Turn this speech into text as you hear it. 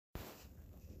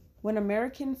When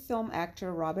American film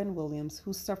actor Robin Williams,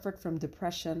 who suffered from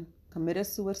depression, committed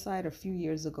suicide a few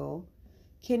years ago,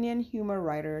 Kenyan humor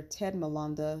writer Ted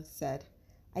Malonda said,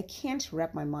 "I can't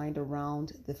wrap my mind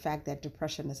around the fact that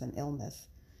depression is an illness.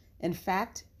 In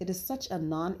fact, it is such a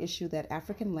non issue that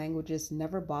African languages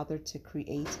never bothered to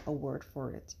create a word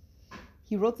for it."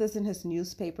 He wrote this in his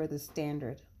newspaper, The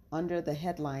Standard, under the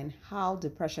headline, "How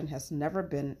Depression Has Never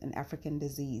Been an African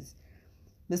Disease."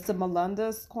 Mr.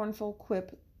 Malanda's scornful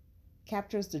quip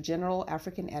captures the general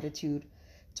African attitude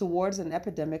towards an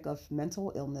epidemic of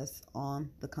mental illness on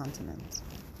the continent.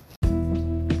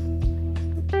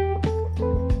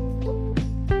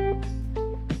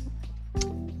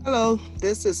 Hello,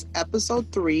 this is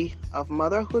episode 3 of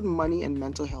Motherhood, Money, and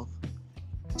Mental Health.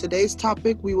 Today's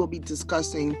topic, we will be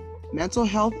discussing mental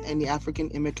health and the African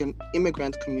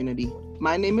immigrant community.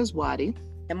 My name is Waddie.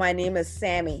 And my name is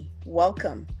Sammie.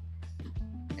 Welcome.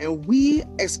 And we,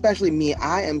 especially me,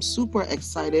 I am super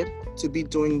excited to be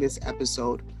doing this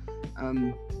episode.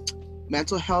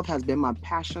 Mental health has been my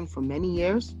passion for many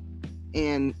years,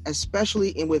 and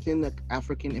especially within the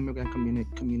African immigrant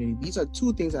community. These are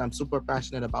two things that I'm super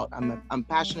passionate about. I'm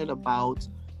passionate about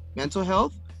mental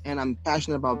health, and I'm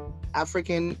passionate about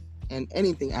African and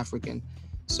anything African.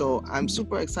 So I'm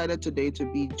super excited today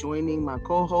to be joining my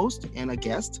co-host and a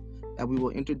guest that we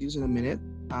will introduce in a minute,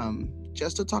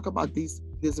 just to talk about this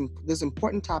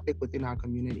important topic within our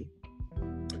community.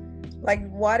 Like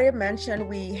Waddie mentioned,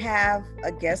 we have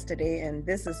a guest today, and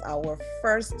this is our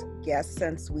first guest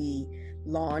since we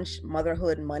launched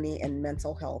Motherhood, Money, and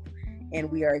Mental Health. And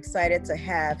we are excited to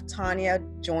have Tanya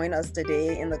join us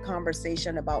today in the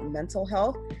conversation about mental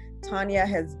health. Tanya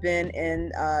has been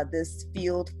in this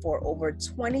field for over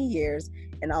 20 years,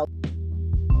 and I'll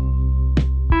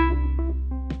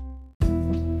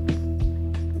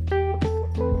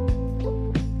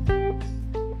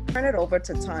turn it over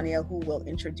to Tanya, who will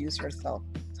introduce herself.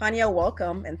 Tanya,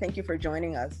 welcome, and thank you for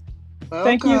joining us. Welcome.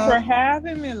 Thank you for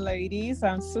having me, ladies.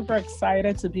 I'm super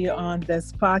excited to be on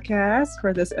this podcast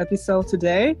for this episode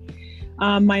today.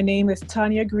 My name is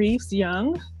Tanya Greaves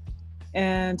Young,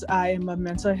 and I am a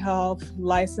mental health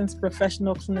licensed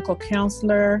professional clinical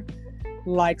counselor.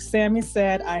 Like Sammie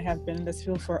said, I have been in this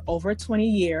field for over 20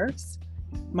 years.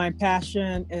 My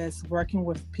passion is working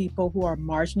with people who are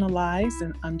marginalized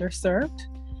and underserved.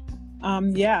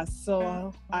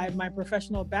 My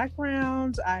professional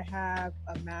background, I have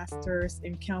a master's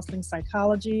in counseling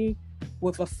psychology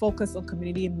with a focus on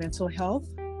community and mental health.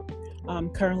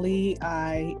 Currently,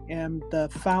 I am the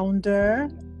founder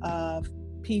of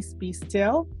Peace Be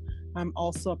Still. I'm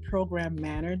also a program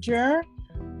manager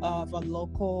of a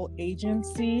local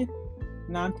agency,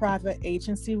 nonprofit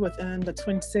agency within the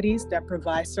Twin Cities that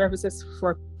provides services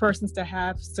for persons that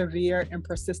have severe and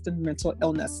persistent mental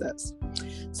illnesses.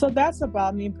 So that's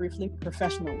about me briefly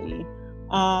professionally.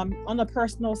 On the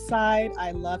personal side,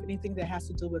 I love anything that has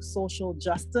to do with social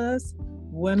justice,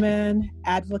 women,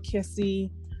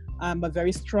 advocacy. I'm a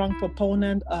very strong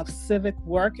proponent of civic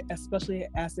work, especially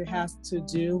as it has to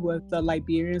do with the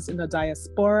Liberians in the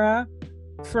diaspora,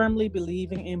 firmly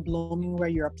believing in blooming where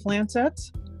you're planted.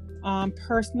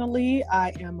 Personally, I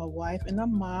am a wife and a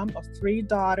mom of 3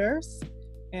 daughters,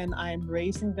 and I'm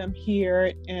raising them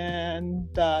here in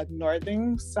the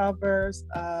northern suburbs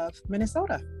of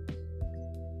Minnesota.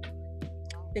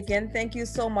 Again, thank you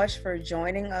so much for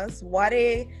joining us.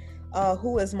 Waddie,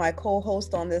 who is my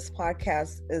co-host on this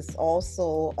podcast, is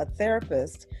also a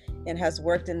therapist and has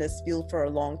worked in this field for a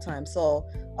long time. So,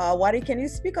 Waddie, can you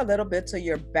speak a little bit to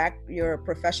your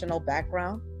professional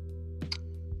background?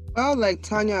 Well, like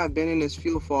Tanya, I've been in this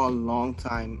field for a long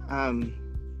time.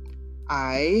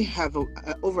 I have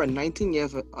over 19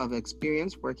 years of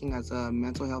experience working as a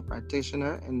mental health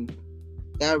practitioner, and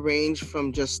that ranged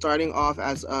from just starting off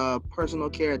as a personal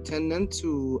care attendant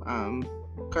to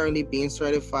currently being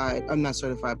certified. I'm not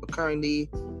certified, but currently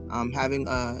having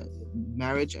a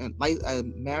marriage and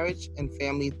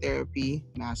family therapy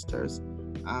master's.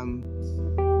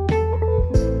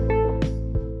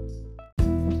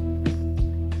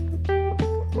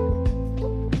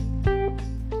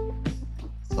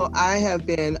 So I have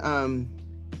been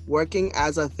working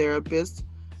as a therapist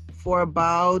for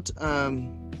about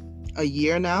a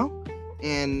year now,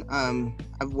 and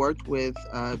I've worked with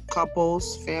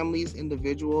couples, families,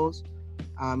 individuals.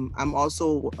 I'm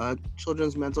also a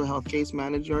children's mental health case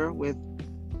manager with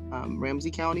Ramsey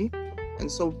County,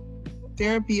 and so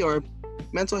therapy or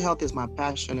mental health is my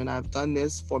passion, and I've done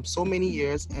this for so many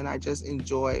years, and I just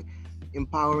enjoy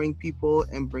empowering people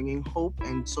and bringing hope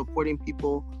and supporting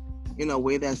people in a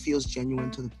way that feels genuine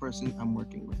to the person I'm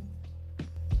working with.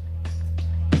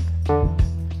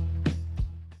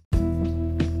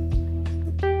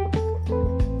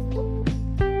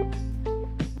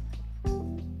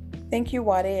 Thank you,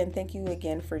 Waddie, and thank you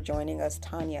again for joining us,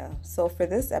 Tanya. So for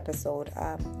this episode,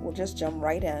 we'll just jump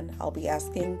right in. I'll be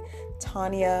asking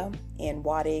Tanya and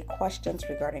Waddie questions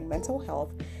regarding mental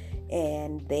health,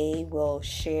 and they will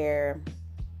share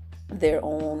their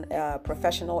own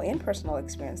professional and personal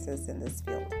experiences in this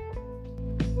field.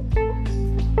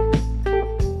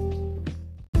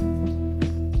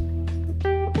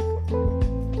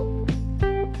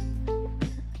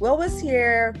 Well, let's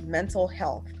hear mental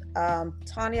health.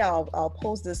 Tanya, I'll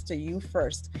pose this to you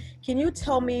first. Can you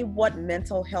tell me what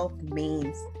mental health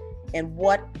means, and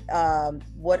what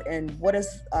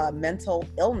is mental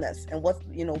illness, and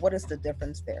what is the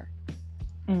difference there?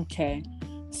 Okay,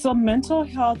 so mental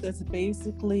health is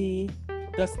basically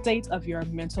the state of your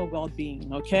mental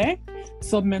well-being. Okay,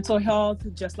 so mental health,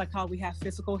 just like how we have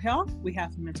physical health, we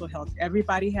have mental health.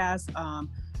 Everybody has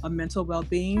a mental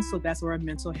well-being, so that's our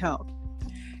mental health.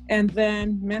 And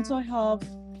then mental health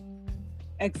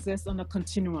exists on a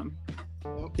continuum.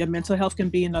 Your mental health can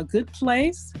be in a good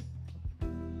place,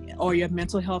 or your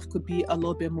mental health could be a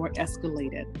little bit more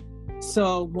escalated.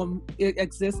 So when it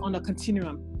exists on a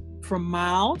continuum from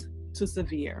mild to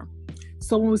severe.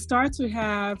 So when we start to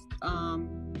have,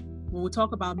 when we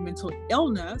talk about mental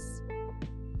illness,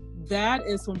 that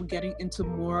is when we're getting into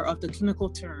more of the clinical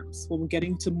terms, when we're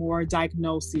getting to more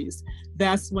diagnoses.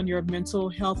 That's when your mental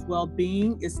health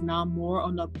well-being is now more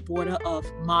on the border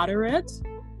of moderate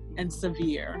and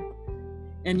severe.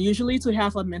 And usually to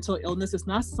have a mental illness, it's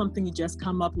not something you just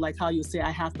come up like how you say,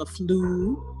 I have the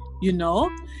flu,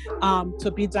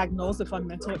 to be diagnosed with a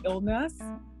mental illness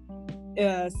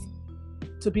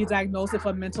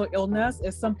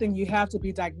is something you have to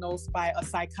be diagnosed by a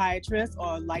psychiatrist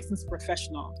or a licensed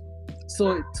professional.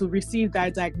 So to receive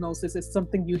that diagnosis is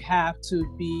something you have to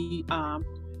be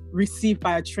received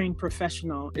by a trained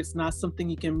professional. It's not something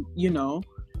you can,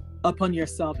 upon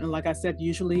yourself. And like I said,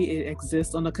 usually it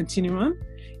exists on a continuum.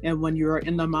 And when you're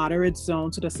in the moderate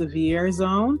zone to the severe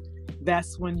zone,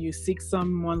 that's when you seek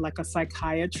someone like a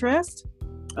psychiatrist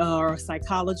or a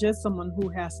psychologist, someone who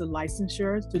has a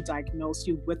licensure to diagnose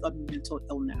you with a mental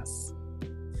illness.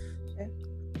 Okay.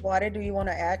 Waddie, do you want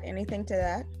to add anything to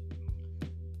that?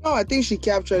 No, I think she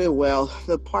captured it well.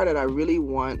 The part that I really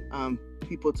want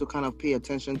people to kind of pay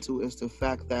attention to is the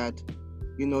fact that,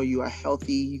 you are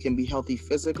healthy. You can be healthy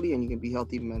physically and you can be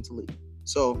healthy mentally.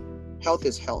 So health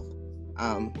is health.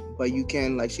 But you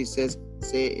can, like she says,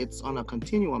 say it's on a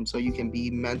continuum. So you can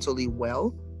be mentally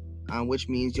well, which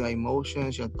means your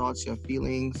emotions, your thoughts, your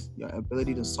feelings, your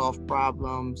ability to solve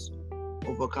problems,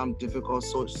 overcome difficult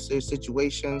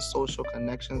situations, social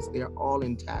connections, they're all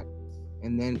intact.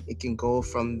 And then it can go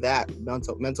from that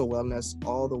mental wellness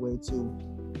all the way to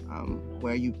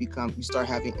where you start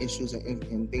having issues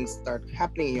and things start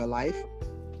happening in your life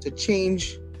to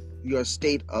change your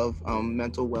state of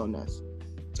mental wellness,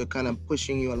 to kind of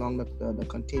pushing you along the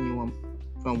continuum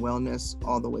from wellness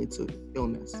all the way to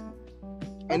illness.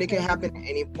 And it can happen at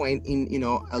any point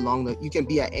you can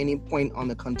be at any point on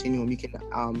the continuum. You can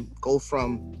go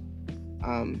from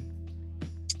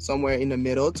somewhere in the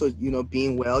middle to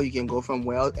being well. You can go from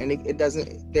well, and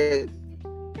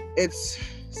it's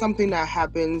something that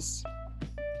happens.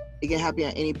 It can happen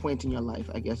at any point in your life,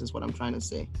 I guess is what I'm trying to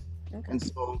say. Okay. And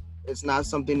so it's not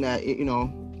something that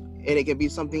and it can be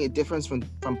something that differs from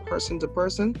person to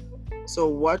person. So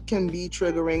what can be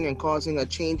triggering and causing a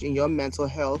change in your mental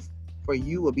health for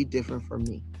you will be different from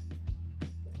me.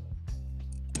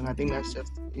 And I think that's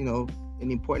just an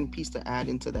important piece to add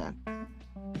into that.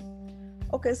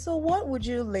 Okay, so what would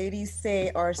you ladies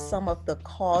say are some of the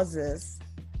causes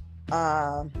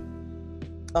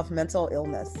of mental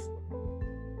illness?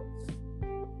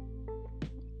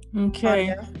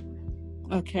 Okay.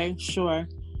 Okay, sure.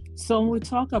 So when we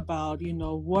talk about,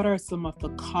 what are some of the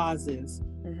causes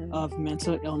of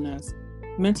mental illness?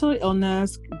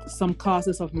 Some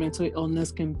causes of mental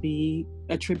illness can be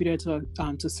attributed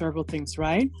to several things,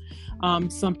 right?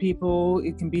 Some people,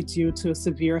 it can be due to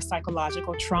severe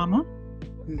psychological trauma.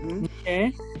 Mm-hmm.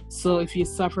 Okay, so if you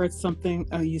suffer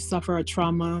a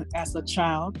trauma as a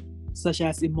child, such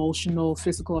as emotional,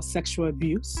 physical, or sexual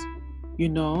abuse,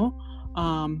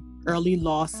 early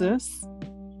losses,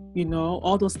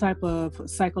 all those type of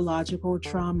psychological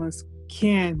traumas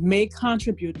may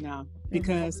contribute now,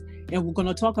 because, and we're going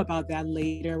to talk about that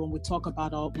later when we talk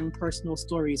about our own personal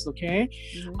stories, okay?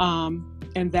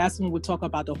 And that's when we talk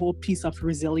about the whole piece of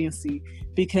resiliency,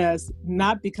 because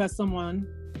not because someone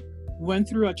went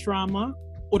through a trauma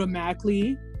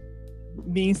automatically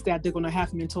means that they're going to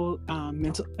have mental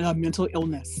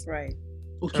illness. Right.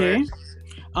 Okay.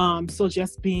 So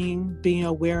just being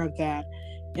aware of that.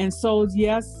 And so,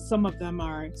 yes, some of them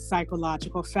are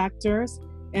psychological factors.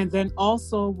 And then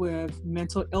also with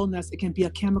mental illness, it can be a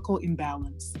chemical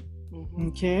imbalance.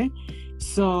 Okay,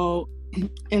 so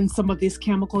and some of these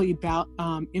chemical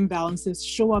imbalances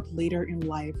show up later in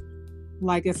life,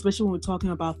 like especially when we're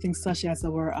talking about things such as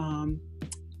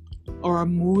our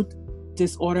mood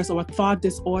disorders or thought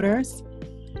disorders.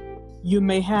 You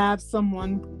may have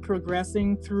someone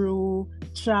progressing through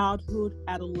childhood,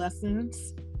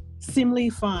 adolescence, seemingly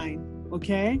fine,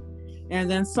 okay? And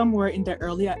then somewhere in the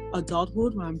early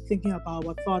adulthood, when I'm thinking about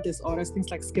what thought disorders, things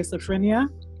like schizophrenia,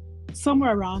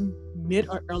 somewhere around mid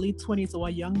or early 20s, or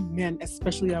young men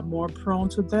especially are more prone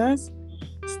to this,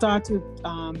 start to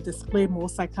display more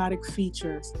psychotic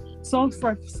features. So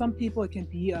for some people, it can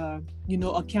be a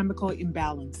chemical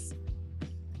imbalance.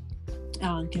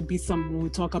 Can be some, when we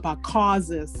talk about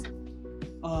causes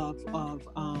of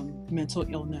mental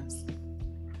illness.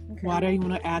 Okay. Waddie, you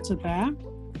want to add to that?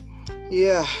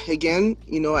 Yeah, again,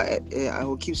 I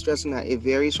will keep stressing that it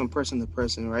varies from person to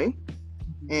person, right?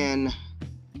 And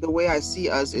the way I see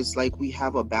us is like we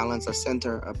have a balance, a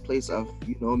center, a place of,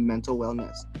 mental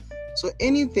wellness. So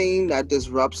anything that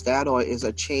disrupts that or is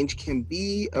a change can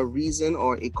be a reason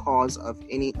or a cause of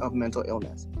mental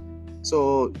illness.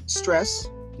 So stress,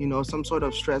 some sort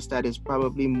of stress that is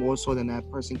probably more so than that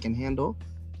person can handle.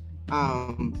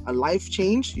 A life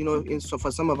change, so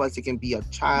for some of us, it can be a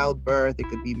childbirth, it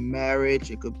could be marriage,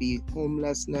 it could be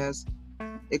homelessness,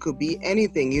 it could be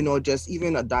anything, just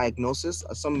even a diagnosis.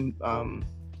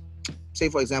 Say,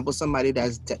 for example, somebody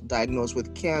that's diagnosed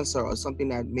with cancer or something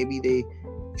that maybe they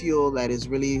feel that is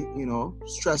really,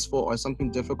 stressful or something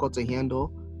difficult to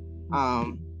handle.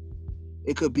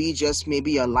 It could be just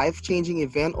maybe a life-changing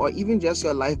event or even just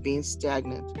your life being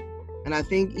stagnant. And I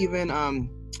think even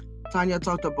Tanya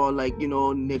talked about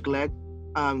neglect.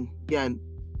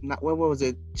 What was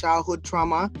it? Childhood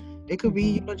trauma. It could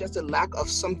be, just a lack of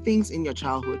some things in your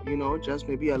childhood, just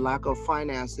maybe a lack of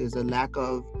finances, a lack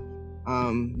of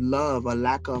love, a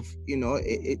lack of,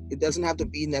 it doesn't have to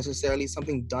be necessarily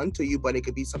something done to you, but it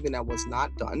could be something that was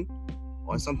not done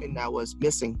or something that was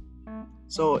missing.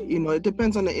 So, it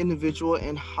depends on the individual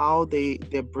and how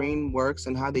their brain works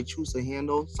and how they choose to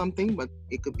handle something, but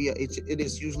it could be, it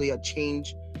is usually a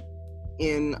change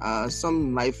in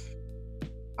some life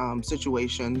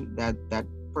situation that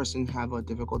person have a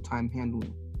difficult time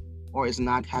handling or is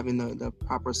not having the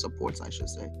proper supports, I should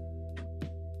say.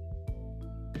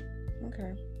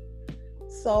 Okay.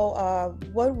 So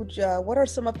what are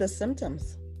some of the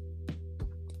symptoms?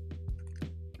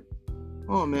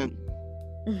 Oh, man.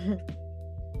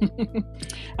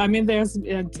 I mean, there's,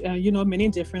 many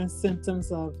different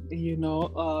symptoms of,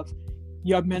 of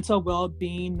your mental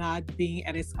well-being not being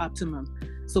at its optimum.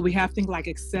 So we have things like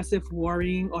excessive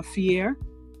worrying or fear,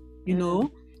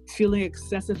 feeling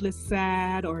excessively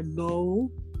sad or low,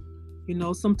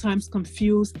 sometimes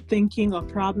confused thinking or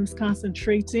problems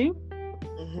concentrating,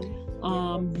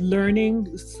 learning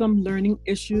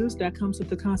issues that comes with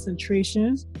the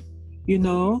concentration,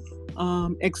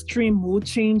 extreme mood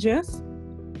changes,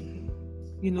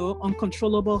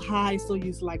 uncontrollable highs. So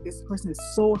you like, this person is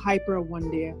so hyper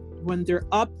one day. When they're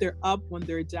up, they're up. When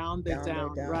they're down, they're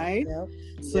down, right? Yep.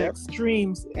 So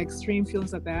extreme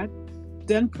feelings like that.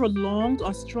 Then prolonged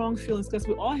or strong feelings, because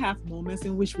we all have moments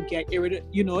in which we get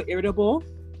irritable,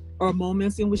 or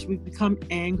moments in which we become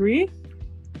angry.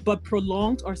 But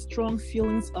prolonged or strong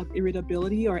feelings of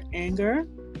irritability or anger,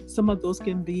 some of those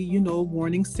can be,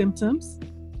 warning symptoms.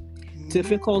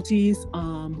 Difficulties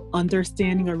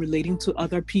understanding or relating to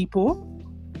other people.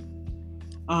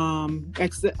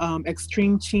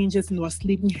 Extreme changes in our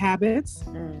sleeping habits,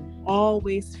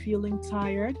 always feeling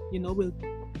tired.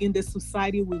 In this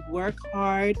society, we work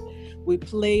hard, we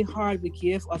play hard, we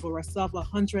give of ourselves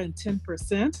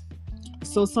 110%.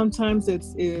 So sometimes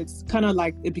it's kind of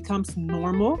like it becomes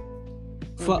normal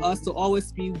for us to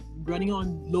always be running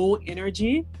on low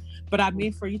energy. But I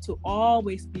mean, for you to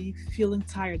always be feeling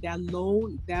tired,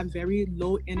 that very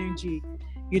low energy,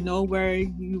 where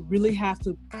you really have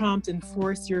to prompt and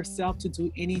force yourself to do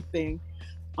anything.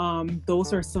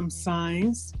 Those are some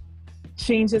signs.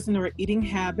 Changes in our eating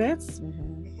habits,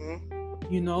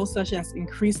 such as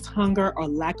increased hunger or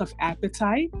lack of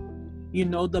appetite.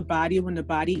 When the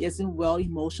body isn't well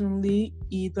emotionally,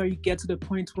 either you get to the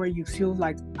point where you feel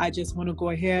like, I just want to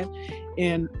go ahead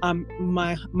and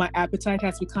my appetite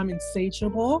has become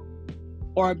insatiable,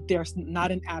 or there's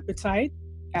not an appetite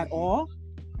at all.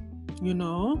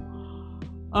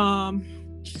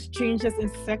 Changes in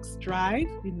sex drive,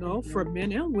 for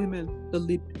men and women,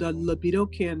 the libido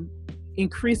can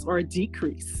increase or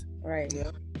decrease. Right.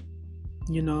 Yeah.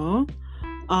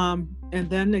 And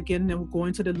then again, then we're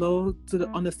going to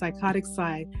on the psychotic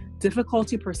side,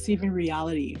 difficulty perceiving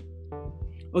reality.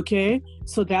 Okay,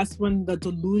 so that's when the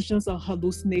delusions or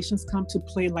hallucinations come to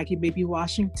play. Like you may be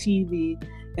watching TV,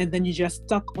 and then you just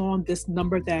stuck on this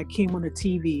number that came on the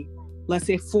TV. Let's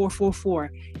say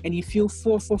 444, and you feel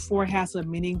 444 has a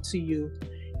meaning to you,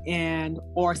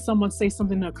 or someone say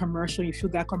something in a commercial, you feel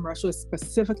that commercial is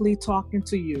specifically talking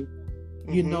to you,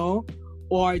 you know,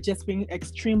 or just being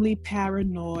extremely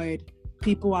paranoid.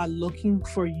 People are looking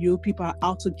for you. People are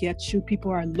out to get you.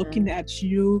 People are looking at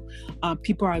you.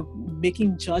 People are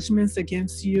making judgments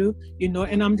against you, you know.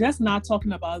 And I'm just not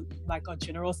talking about like a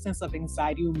general sense of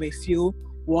anxiety you may feel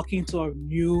walking into a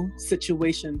new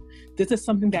situation. This is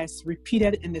something that's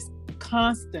repeated and is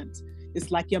constant. It's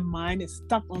like your mind is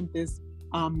stuck on this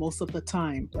most of the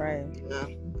time. Right. Yeah,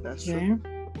 that's true.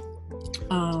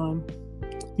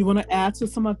 You want to add to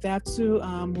some of that too,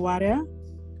 Waddie?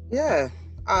 Yeah.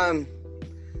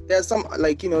 There's some,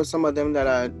 like, you know, some of them that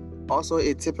are also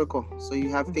atypical. So you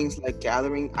have things like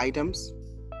gathering items,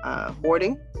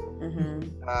 hoarding,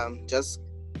 just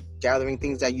gathering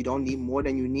things that you don't need more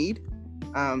than you need.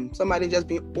 Somebody just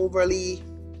being overly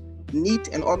neat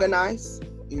and organized,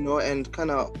 you know, and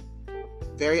kind of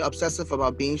very obsessive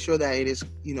about being sure that it is,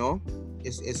 you know,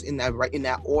 is in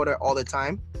that order all the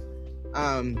time.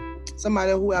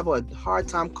 Somebody who have a hard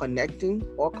time connecting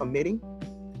or committing.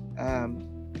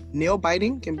 Nail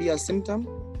biting can be a symptom.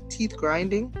 Teeth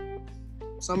grinding.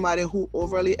 Somebody who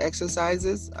overly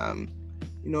exercises.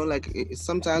 You know, like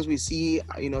sometimes we see,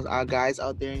 you know, our guys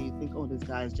out there and you think, oh, this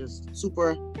guy is just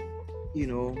super, you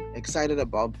know, excited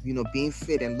about, you know, being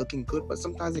fit and looking good. But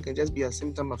sometimes it can just be a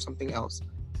symptom of something else.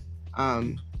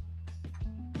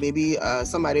 Maybe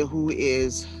somebody who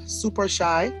is super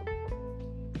shy,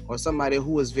 or somebody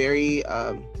who is very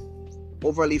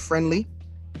overly friendly.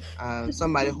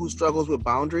 Somebody who struggles with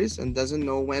boundaries and doesn't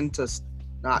know when to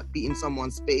not be in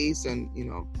someone's space. And, you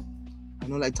know, I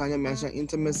know, like Tanya mentioned,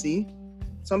 intimacy.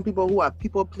 Some people who are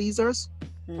people pleasers,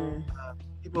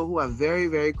 people who are very,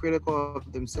 very critical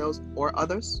of themselves or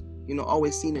others, you know,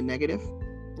 always seeing the negative.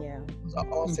 Yeah. Those are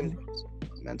all symptoms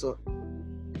of mental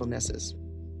illnesses.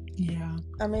 Yeah.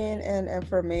 I mean, and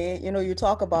for me, you know, you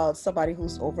talk about somebody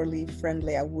who's overly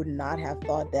friendly. I would not have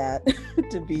thought that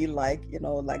to be like, you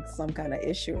know, like some kind of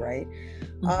issue, right?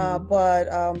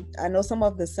 But I know some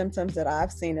of the symptoms that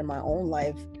I've seen in my own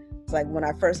life. It's like when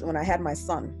I had my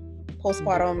son,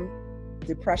 postpartum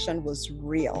depression was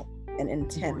real and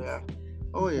intense.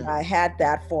 Oh yeah. I had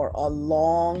that for a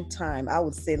long time. I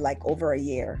would say like over a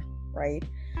year, right?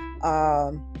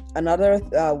 Another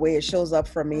way it shows up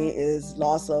for me is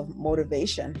loss of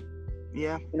motivation.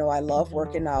 Yeah. You know, I love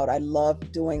working out. I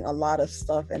love doing a lot of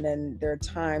stuff. And then there are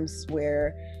times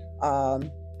where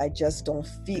I just don't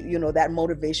feel, you know, that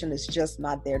motivation is just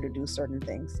not there to do certain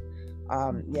things.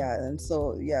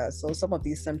 So some of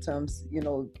these symptoms, you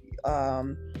know,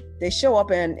 they show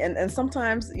up and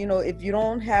sometimes, you know, if you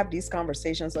don't have these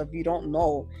conversations, or if you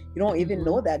don't even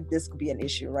know that this could be an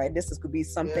issue, right? This could be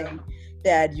something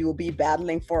that you'll be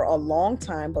battling for a long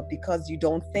time, but because you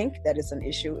don't think that it's an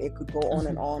issue, it could go on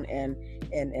and on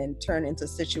and turn into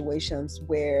situations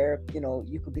where, you know,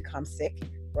 you could become sick,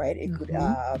 right? It could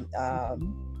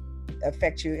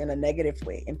affect you in a negative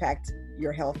way, impact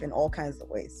your health in all kinds of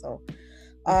ways.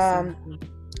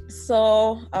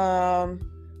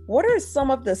 What are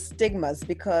some of the stigmas?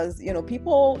 Because, you know,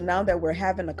 people, now that we're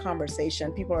having a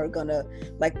conversation, people are gonna,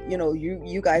 like, you know,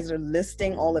 you guys are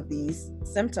listing all of these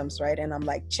symptoms, right? And I'm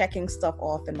like checking stuff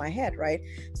off in my head, right?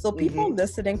 So people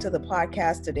listening to the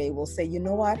podcast today will say, you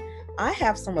know what, I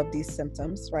have some of these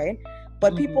symptoms, right?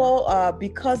 But people,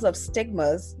 because of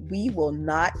stigmas, we will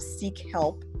not seek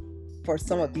help for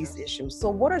some of these issues. So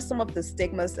what are some of the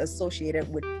stigmas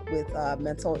associated with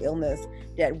mental illness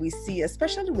that we see,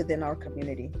 especially within our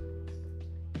community?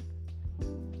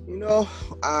 You know,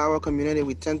 our community,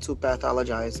 we tend to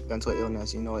pathologize mental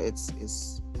illness. You know,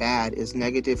 it's bad, it's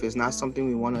negative, it's not something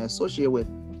we want to associate with,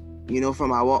 you know,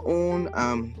 from our own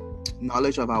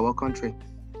knowledge of our country.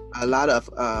 A lot of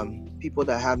people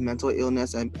that have mental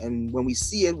illness, and when we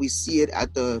see it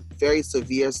at the very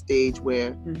severe stage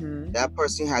where that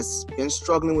person has been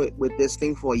struggling with this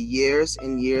thing for years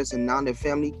and years, and now their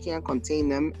family can't contain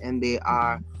them, and they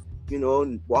are, you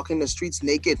know, walking the streets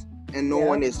naked, and no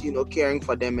one is, you know, caring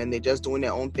for them, and they're just doing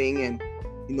their own thing. And,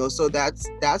 you know, so that's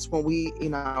when we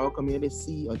in our community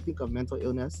see or think of mental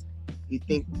illness. You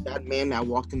think that man that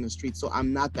walked in the street, so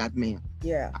I'm not that man.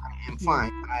 Yeah, I am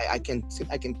fine. I can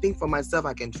think for myself.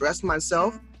 I can dress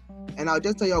myself. And I'll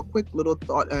just tell you a quick little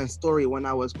thought and story. When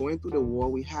I was going through the war,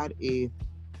 we had a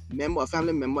a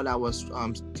family member that was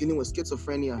dealing with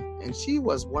schizophrenia, and she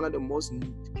was one of the most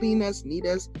cleanest,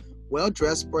 neatest,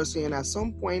 well-dressed person. And at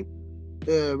some point,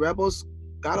 the rebels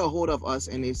got a hold of us,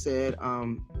 and they said,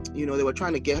 they were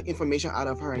trying to get information out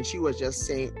of her, and she was just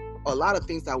saying a lot of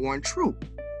things that weren't true.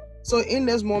 So in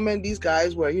this moment, these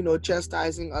guys were,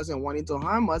 chastising us and wanting to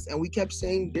harm us, and we kept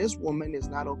saying this woman is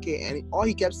not okay. And all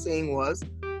he kept saying was,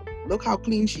 "Look how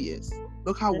clean she is.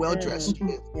 Look how well dressed she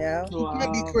is. Yeah. She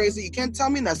can't be crazy. You can't tell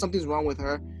me that something's wrong with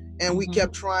her." And we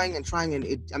kept trying, and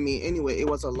anyway, it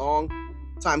was a long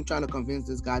time trying to convince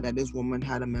this guy that this woman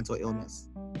had a mental illness.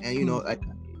 And like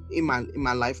in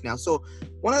my life now. So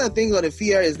one of the things of the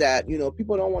fear is that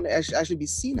people don't want to actually be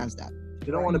seen as that.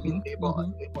 They don't want to be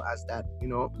labeled as that.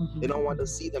 They don't want to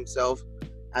see themselves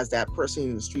as that person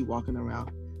in the street walking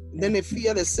around. And then they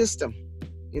fear the system.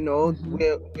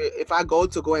 Where if I go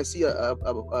and see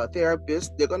a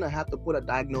therapist, they're gonna have to put a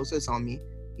diagnosis on me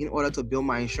in order to bill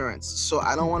my insurance. So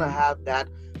I don't want to have that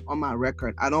on my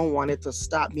record. I don't want it to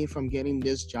stop me from getting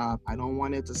this job. I don't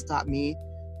want it to stop me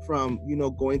from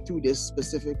going through this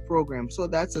specific program. So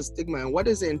that's a stigma. And what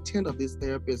is the intent of this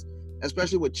therapist,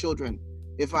 especially with children?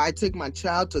 If I take my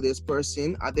child to this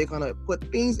person, are they gonna put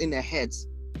things in their heads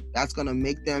that's gonna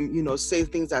make them say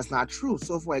things that's not true?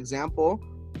 So for example,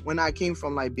 when I came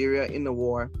from Liberia in the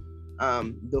war,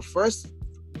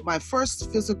 my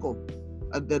first physical,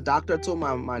 the doctor told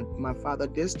my father,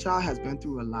 "This child has been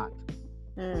through a lot.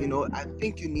 I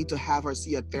think you need to have her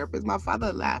see a therapist." My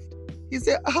father laughed. He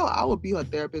said, "Oh, I will be her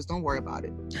therapist. Don't worry about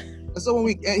it." And so and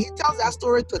he tells that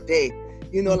story today,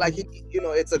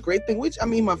 it's a great thing, which,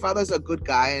 my father's a good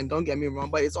guy, and don't get me wrong,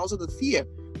 but it's also the fear,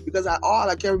 because all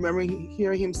I can remember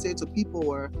hearing him say to people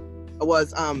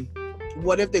was,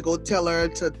 what if they go tell her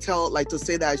to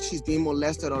say that she's being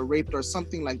molested or raped or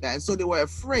something like that. And so they were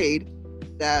afraid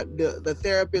that the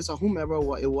therapist or whomever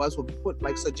it was would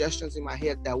put suggestions in my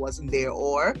head that wasn't there,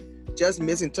 or just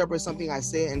misinterpret something I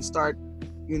say and start,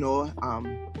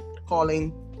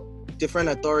 calling different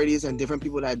authorities and different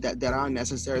people that are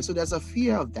unnecessary. So there's a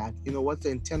fear of that. What's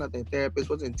the intent of the therapist?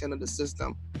 What's the intent of the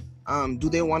system? Do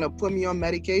they want to put me on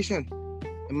medication?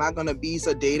 Am I going to be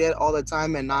sedated all the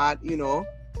time and not,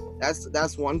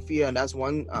 that's one fear, and that's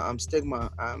one stigma.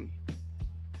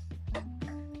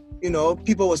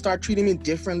 People will start treating me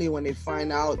differently when they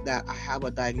find out that I have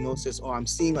a diagnosis or I'm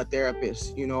seeing a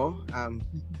therapist, and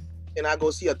I go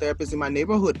see a therapist in my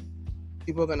neighborhood.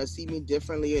 People are going to see me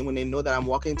differently, and when they know that I'm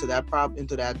walking into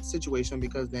that situation,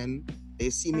 because then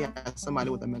they see me as somebody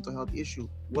with a mental health issue.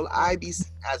 Will I be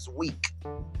seen as weak?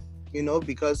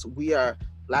 Because we are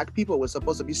Black people, we're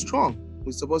supposed to be strong.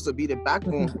 We're supposed to be the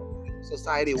backbone of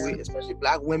society, especially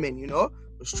Black women, we're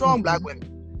strong Black women.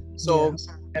 So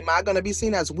am I going to be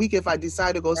seen as weak if I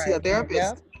decide to go see a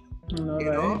therapist?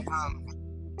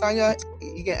 Tanya,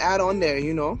 you can add on there,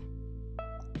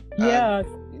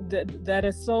 That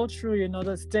is so true.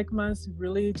 The stigmas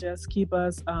really just keep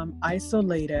us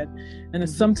isolated. And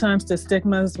sometimes the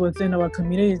stigmas within our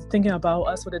community, thinking about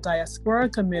us with a diaspora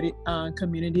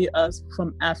community, us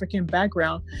from African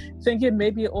background, thinking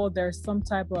maybe, there's some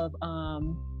type of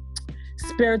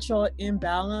spiritual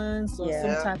imbalance or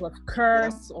some type of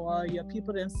curse, or your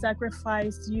people didn't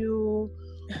sacrifice you,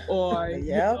 or,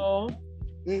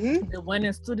 they went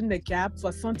and stood in the gap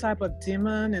for some type of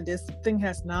demon, and this thing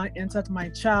has now entered my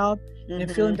child, and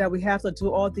feeling that we have to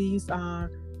do all these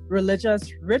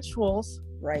religious rituals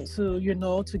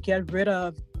to get rid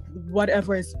of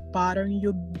whatever is bothering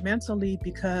you mentally,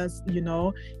 because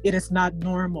it is not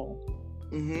normal.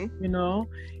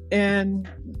 And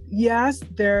yes,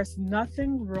 there's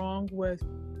nothing wrong with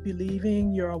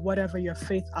believing whatever your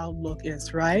faith outlook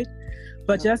is, right?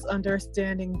 But just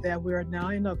understanding that we're now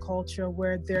in a culture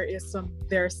where there's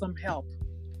some help.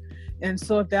 And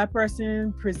so if that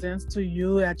person presents to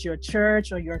you at your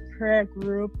church or your prayer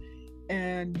group,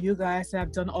 and you guys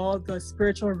have done all the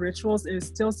spiritual rituals, it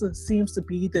still seems to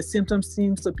be, the symptoms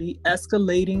seems to be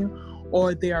escalating,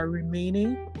 or they are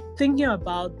remaining, thinking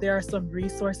about there are some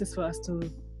resources for us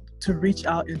to reach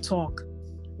out and talk.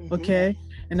 Okay?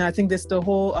 And I think that's the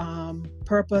whole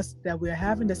purpose that we're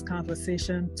having this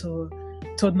conversation, to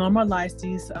normalize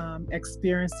these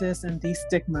experiences and these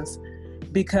stigmas.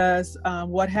 Because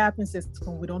what happens is,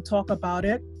 when we don't talk about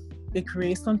it, it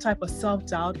creates some type of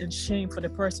self-doubt and shame for the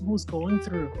person who's going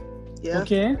through.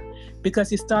 Okay?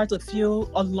 Because you start to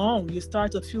feel alone. You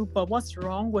start to feel, but what's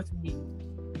wrong with me?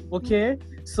 Okay?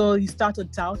 So you start to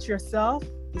doubt yourself.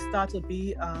 You start to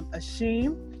be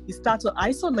ashamed. You start to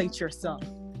isolate yourself.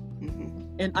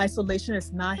 And isolation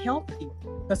is not healthy,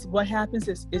 because what happens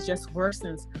is it just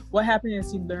worsens. What happens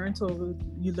is you learn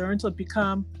to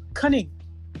become cunning.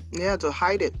 To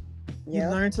hide it. You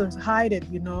learn to hide it,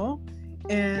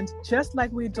 And just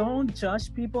like we don't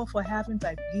judge people for having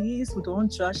diabetes, we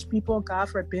don't judge people, God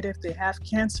forbid, if they have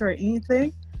cancer or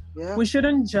anything. Yeah. We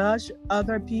shouldn't judge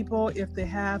other people if they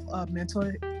have a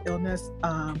mental illness,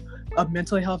 a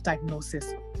mental health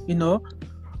diagnosis,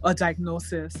 a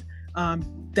diagnosis.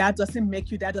 That doesn't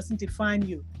make you, that doesn't define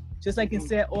you. Just like you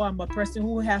said, oh, I'm a person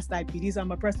who has diabetes,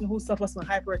 I'm a person who suffers from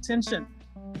hypertension,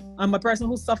 I'm a person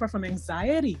who suffers from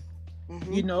anxiety.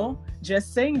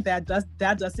 Just saying that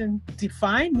doesn't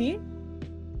define me.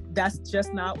 That's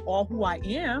just not all who I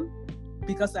am,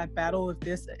 because I battle with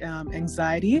this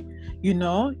anxiety,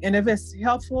 and if it's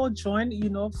helpful, join,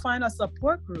 find a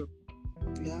support group.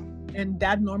 Yeah. And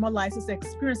that normalizes the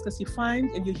experience, because you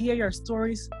find and you hear your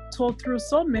stories told through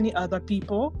so many other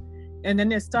people, and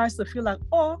then it starts to feel like,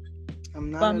 oh, I'm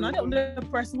not the only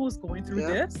person who's going through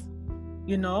this,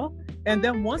 and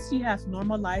then once you have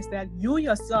normalized that, you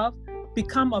yourself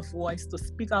become a voice to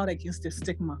speak out against the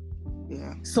stigma.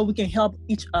 Yeah. So we can help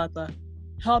each other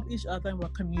in our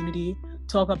community,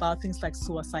 talk about things like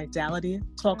suicidality,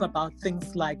 talk about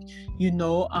things like,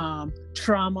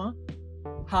 trauma,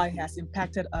 how it has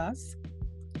impacted us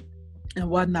and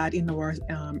whatnot in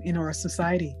our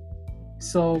society.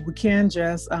 So we can't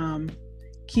just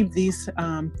keep these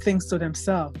things to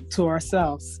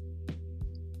ourselves.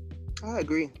 I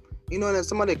agree. There's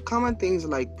some of the common things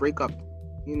like breakup,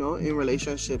 in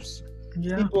relationships.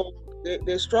 Yeah. People,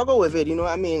 they struggle with it,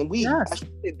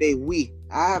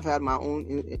 I have had my own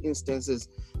instances,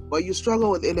 but you struggle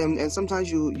with it, and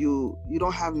sometimes you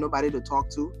don't have nobody to talk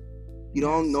to. You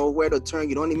don't know where to turn.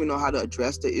 You don't even know how to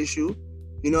address the issue.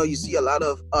 You see a lot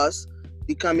of us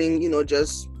becoming,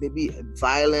 just maybe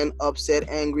violent, upset,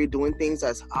 angry, doing things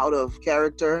that's out of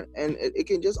character, and it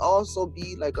can just also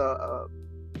be like a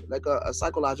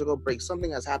psychological break.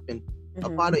 Something has happened. A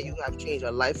part of you have changed.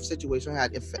 A life situation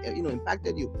had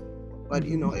impacted you. But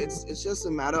it's just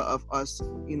a matter of us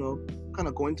kind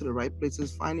of going to the right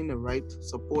places, finding the right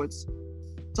supports,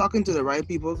 talking to the right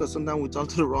people, because sometimes we talk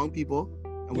to the wrong people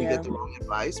and we get the wrong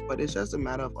advice. But it's just a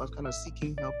matter of us kind of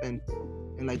seeking help and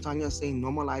like Tanya's saying,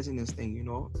 normalizing this thing.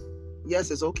 Yes,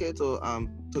 it's okay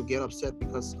to get upset,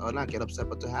 because or not get upset,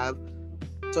 but to have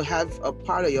a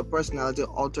part of your personality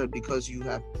altered because you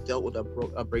have dealt with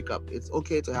a breakup. It's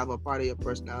okay to have a part of your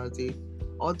personality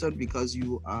altered because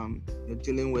you're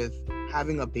dealing with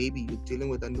having a baby, you're dealing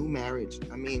with a new marriage.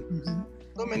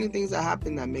 So many things that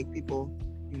happen that make people,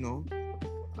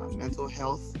 mental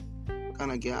health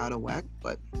kind of get out of whack.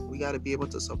 But we got to be able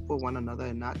to support one another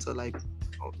and not to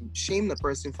shame the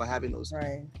person for having those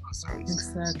concerns.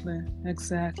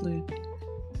 Exactly.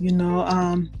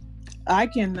 I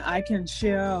can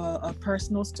share a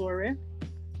personal story,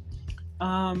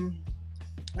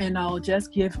 and I'll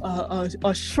just give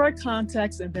a short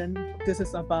context, and then this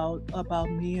is about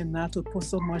me and not to put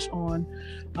so much on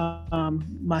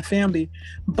my family.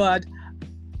 But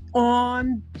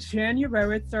on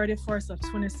January 31st of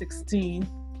 2016,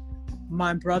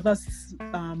 my brother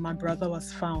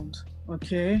was found.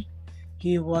 Okay,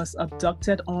 he was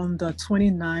abducted on the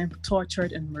 29th,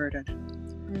 tortured and murdered.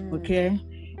 Okay.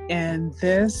 And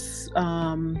this,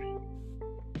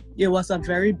 it was a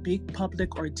very big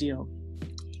public ordeal.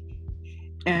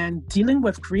 And dealing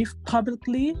with grief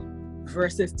publicly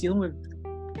versus dealing with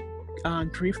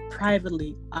grief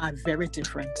privately are very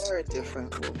different. Very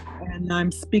different. And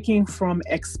I'm speaking from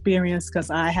experience, because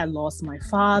I had lost my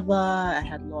father, I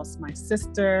had lost my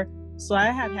sister. So I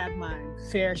had my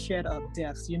fair share of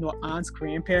deaths, aunts,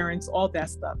 grandparents, all that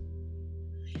stuff.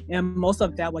 And most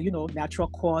of that were, natural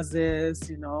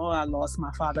causes. I lost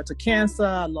my father to cancer.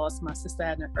 I lost my sister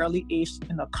at an early age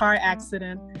in a car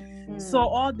accident. So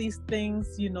all these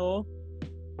things,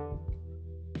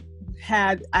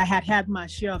 I had my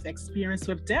share of experience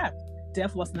with death.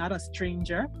 Death was not a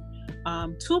stranger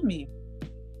to me.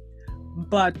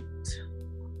 But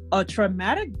a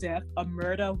traumatic death, a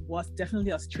murder, was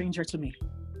definitely a stranger to me.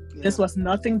 Yeah. This was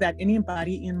nothing that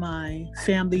anybody in my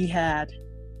family had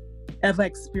ever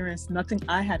experienced, nothing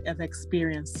I had ever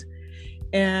experienced.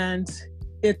 And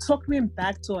it took me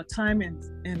back to a time and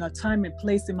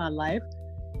place in my life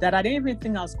that I didn't even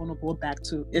think I was going to go back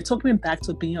to. It took me back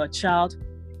to being a child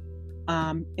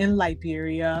in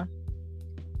Liberia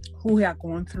who had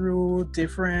gone through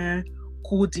different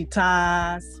coup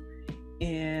d'etats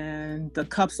and the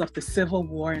cups of the Civil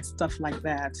War and stuff like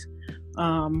that.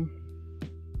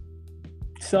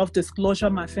 Self-disclosure,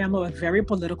 my family was very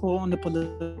political on the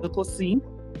political scene.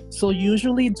 So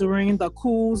usually during the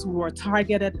coups, we were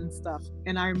targeted and stuff.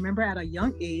 And I remember at a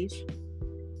young age,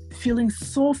 feeling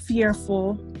so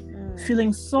fearful,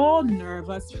 feeling so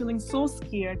nervous, feeling so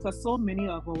scared, because so many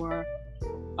of our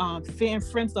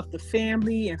friends of the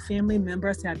family and family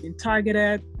members have been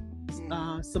targeted.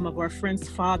 Some of our friends'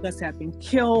 fathers have been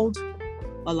killed.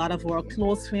 A lot of our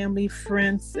close family,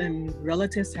 friends, and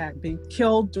relatives have been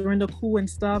killed during the coup and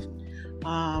stuff.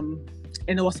 And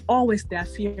it was always that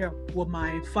fear: will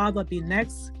my father be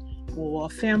next? Will our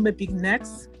family be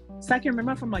next? So I can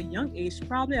remember from a young age,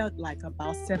 probably like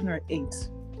about 7 or 8,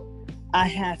 I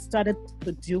had started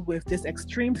to deal with this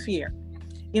extreme fear.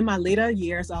 In my later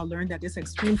years, I learned that this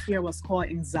extreme fear was called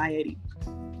anxiety.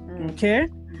 Okay?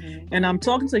 And I'm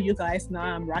talking to you guys now.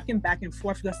 I'm rocking back and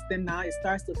forth because then now it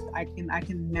starts to, I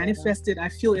can manifest it. I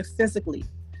feel it physically.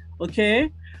 Okay?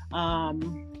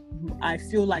 I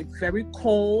feel like very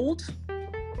cold.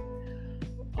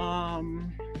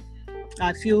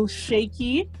 I feel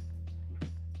shaky.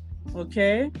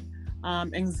 Okay?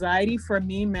 Anxiety for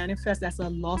me manifests as a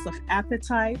loss of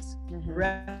appetite,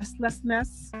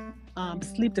 restlessness,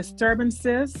 sleep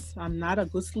disturbances. I'm not a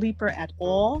good sleeper at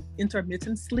all,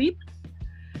 intermittent sleep.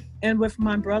 And with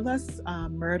my brother's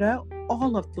murder,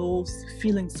 all of those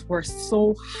feelings were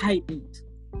so heightened.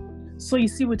 So you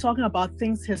see, we're talking about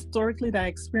things historically that I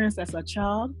experienced as a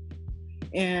child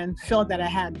and felt that I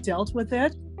had dealt with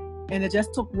it. And it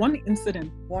just took one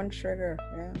incident. One trigger,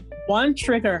 yeah. One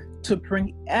trigger to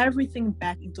bring everything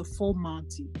back into full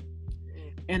Monty.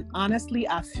 And honestly,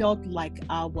 I felt like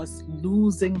I was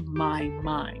losing my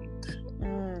mind.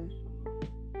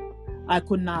 I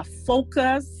could not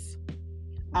focus.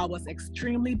 I was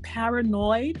extremely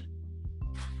paranoid.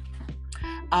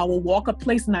 I will walk a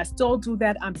place, and I still do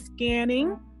that. I'm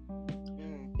scanning.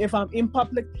 If I'm in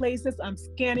public places, I'm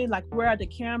scanning, like, where are the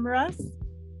cameras?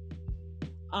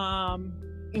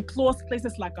 In closed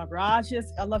places like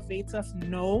garages, elevators,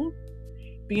 no.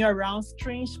 Being around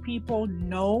strange people,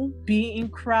 no. Being in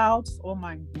crowds, oh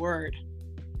my word.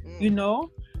 You know?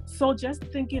 So just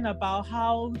thinking about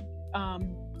how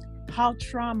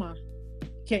trauma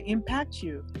can impact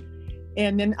you.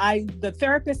 And then the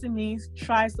therapist in me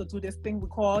tries to do this thing we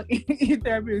call in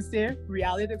therapy, we say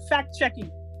reality fact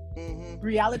checking.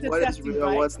 Reality what testing, is real,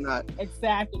 right? what's not.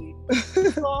 Exactly.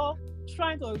 So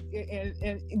trying to,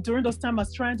 and during those times I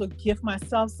was trying to give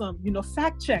myself some,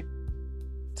 fact check.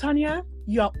 Tanya,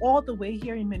 you are all the way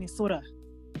here in Minnesota.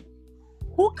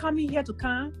 Who coming here to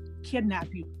come kidnap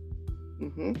you?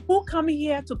 Who coming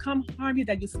here to come harm you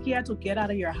that you're scared to get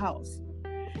out of your house?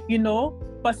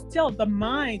 But still the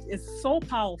mind is so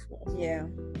powerful. Yeah.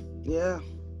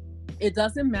 It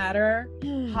doesn't matter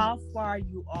how far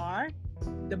you are.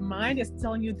 The mind is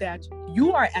telling you that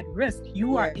you are at risk.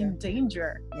 You are in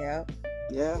danger. Yeah.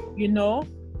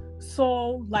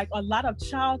 So like a lot of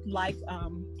childlike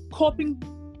coping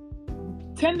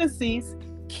tendencies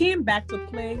came back to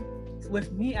play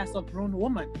with me as a grown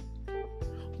woman.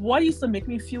 What used to make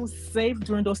me feel safe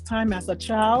during those times as a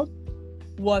child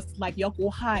was like, you go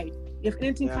hide. If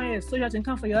anything kind of social thing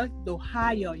come for you, they'll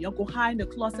hide you. You go hide in the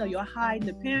closet, you hide in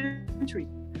the pantry.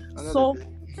 So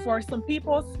for some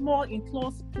people, small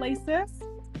enclosed places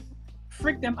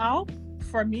freak them out.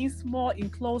 For me, small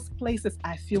enclosed places,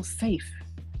 I feel safe.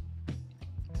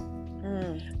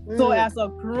 So as a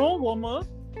grown woman,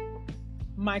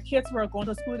 my kids were going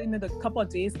to school in the couple of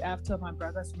days after my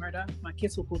brother's murder. My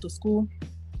kids will go to school.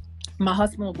 My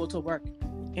husband will go to work,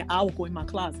 and I will go in my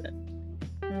closet.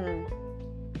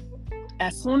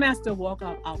 As soon as they walk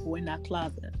out, I'll go in that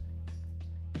closet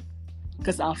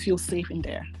because I'll feel safe in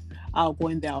there. I'll go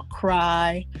in there, I'll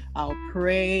cry, I'll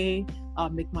pray,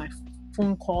 I'll make my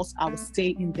phone calls, I will stay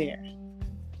in there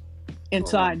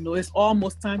until I know it's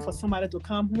almost time for somebody to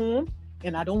come home,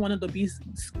 and I don't want them to be,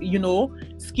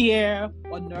 scared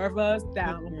or nervous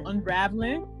that I'm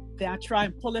unraveling. Then I try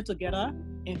and pull it together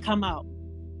and come out.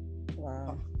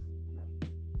 Wow.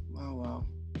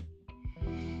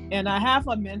 And I have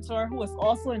a mentor who is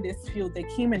also in this field. They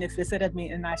came and they visited me,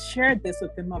 and I shared this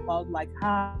with them about like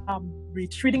how I'm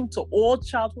retreating to old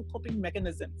childhood coping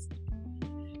mechanisms.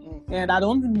 And I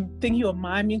don't think you'll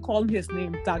mind me calling his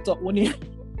name, Dr. Oni.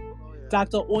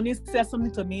 Dr. Oni said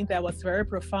something to me that was very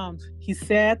profound. He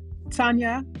said,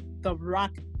 Tanya, the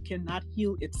rock cannot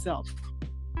heal itself.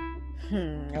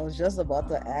 I was just about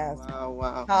to ask.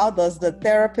 Wow. How does the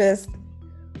therapist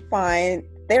find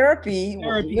therapy,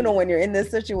 when you're in this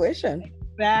situation?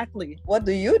 Exactly. What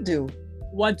do you do?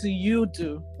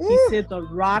 He said the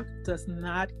rock does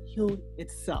not heal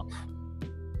itself.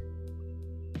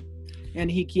 And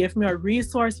he gave me a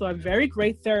resource for a very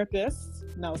great therapist.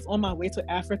 And I was on my way to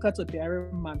Africa to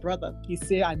bury my brother. He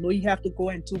said, I know you have to go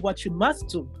and do what you must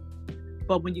do,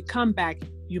 but when you come back,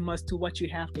 you must do what you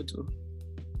have to do.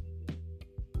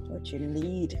 What you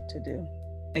need to do.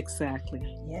 Exactly.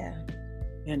 Yeah.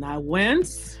 And I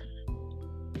went,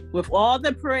 with all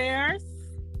the prayers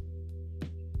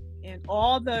and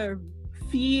all the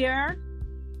fear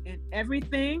and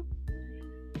everything,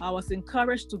 I was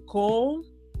encouraged to go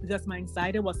because my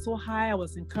anxiety was so high. I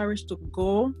was encouraged to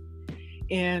go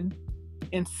and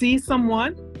see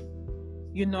someone.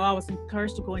 You know, I was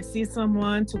encouraged to go and see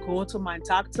someone, to go to my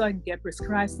doctor and get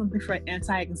prescribed something for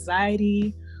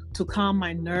anti-anxiety to calm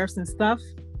my nerves and stuff.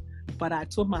 But I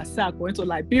told myself, going to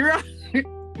Liberia,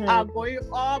 I'm going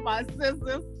all my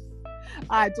sisters.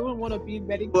 I don't want to be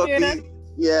medicated.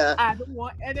 Yeah. I don't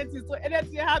want anything. So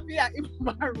anything happy, I in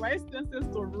my right senses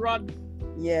to run.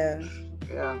 Yeah.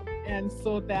 Yeah. And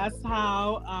so that's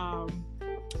how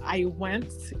I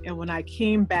went. And when I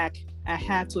came back, I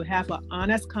had to have an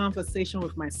honest conversation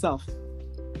with myself.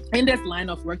 In this line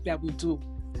of work that we do,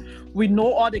 we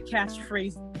know all the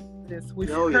catchphrases. We've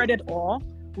heard it all.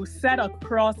 We've sat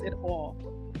across it all.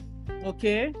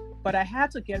 Okay? But I had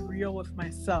to get real with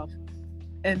myself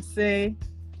and say,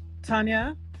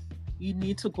 Tanya, you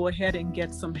need to go ahead and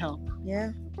get some help.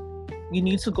 Yeah. You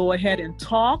need to go ahead and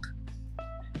talk.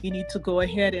 You need to go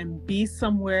ahead and be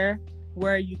somewhere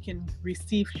where you can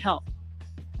receive help.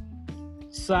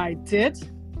 So I did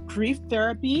grief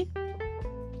therapy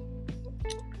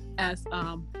as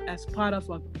part of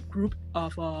a group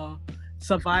of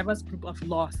survivors, group of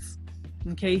loss.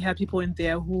 Okay, you have people in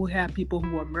there who have people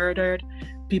who were murdered,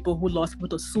 people who lost people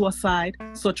to suicide,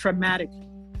 so traumatic.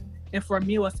 And for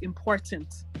me, it was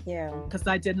important. Yeah. Because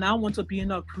I did not want to be in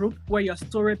a group where your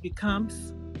story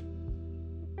becomes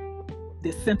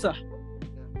the center.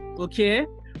 Okay?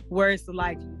 Where it's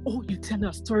like, oh, you tell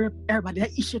a story, everybody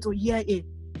that issue to hear it.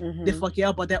 They forget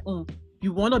about their own.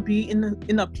 You want to be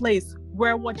in a place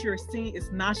where what you're seeing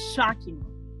is not shocking.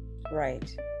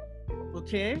 Right.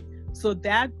 Okay? So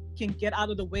that can get out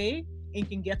of the way and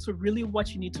can get to really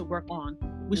what you need to work on,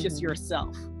 which is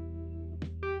yourself.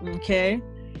 Okay?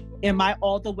 Am I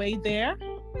all the way there?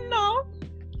 No.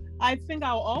 I think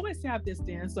I'll always have this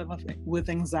dance with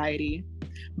anxiety.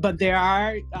 But there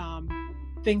are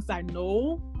things I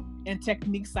know and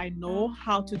techniques I know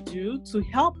how to do to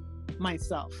help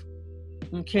myself.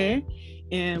 Okay?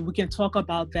 And we can talk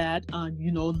about that,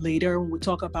 later when we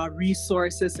talk about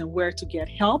resources and where to get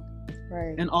help.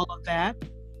 Right. And all of that,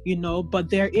 but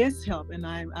there is help. And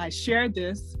I share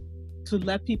this to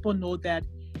let people know that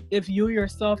if you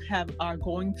yourself are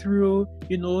going through,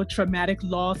 traumatic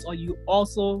loss, or you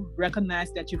also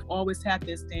recognize that you've always had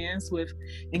this dance with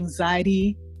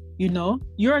anxiety,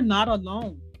 you're not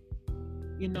alone.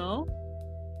 You're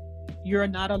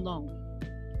not alone.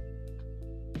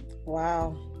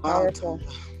 Wow. Powerful.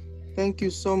 Thank you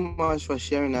so much for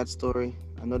sharing that story.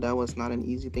 I know that was not an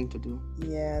easy thing to do.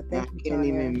 Yeah, thank you, I can't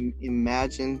even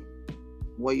imagine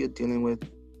what you're dealing with.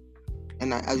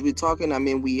 And as we're talking, I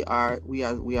mean, we are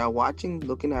watching,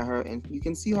 looking at her, and you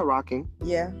can see her rocking.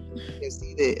 Yeah. You can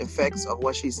see the effects of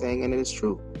what she's saying, and it is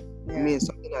true. Yeah. I mean, it's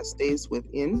something that stays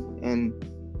within, and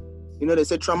they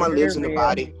say trauma lives in the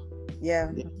body.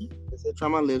 Yeah. They say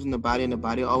trauma lives in the body, and the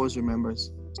body always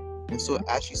remembers. And so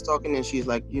as she's talking and she's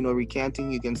like,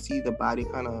 recanting, you can see the body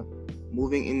kind of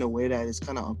moving in a way that is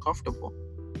kind of uncomfortable.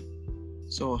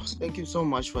 So thank you so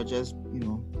much for just,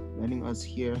 letting us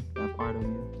hear that part of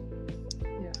you.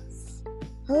 Yes.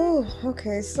 Oh,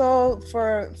 okay. So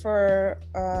for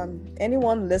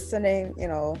anyone listening,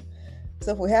 so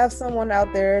if we have someone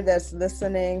out there that's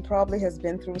listening, probably has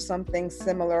been through something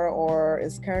similar or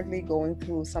is currently going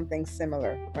through something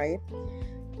similar, right?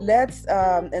 Let's,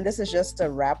 and this is just to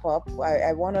wrap up,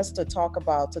 I want us to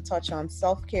touch on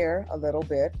self-care a little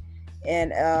bit,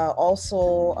 and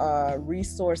also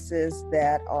resources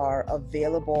that are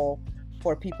available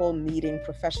for people needing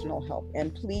professional help.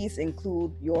 And please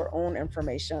include your own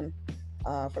information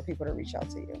for people to reach out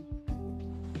to you.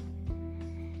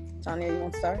 Tanya, you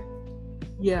want to start?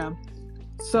 Yeah.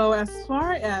 So as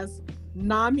far as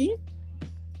NAMI,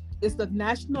 it's the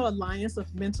National Alliance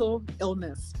of Mental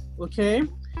Illness, okay?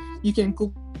 You can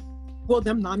Google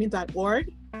them,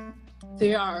 NAMI.org.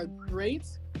 They are a great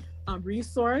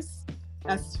resource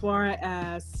as far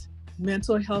as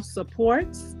mental health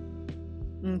supports,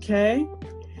 okay?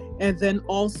 And then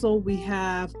also we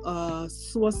have a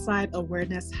suicide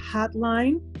awareness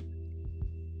hotline.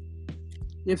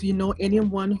 If you know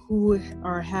anyone who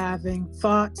are having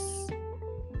thoughts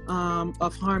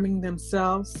of harming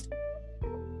themselves,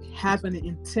 have an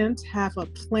intent, have a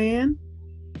plan,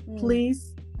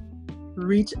 please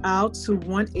reach out to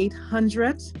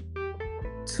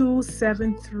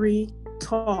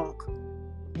 1-800-273-TALK.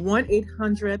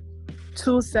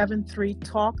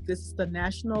 1-800-273-TALK. This is the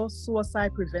National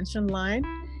Suicide Prevention Line.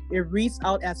 It reads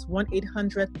out as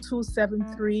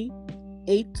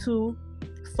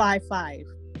 1-800-273-8255.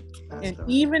 And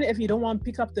even if you don't want to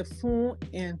pick up the phone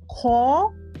and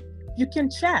call, you can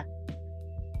chat.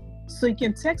 So you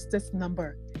can text this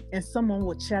number and someone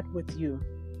will chat with you.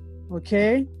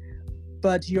 Okay?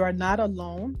 But you are not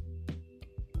alone.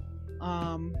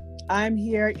 I'm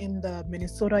here in the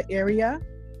Minnesota area.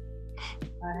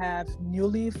 I have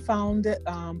newly founded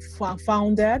a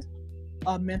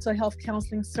mental health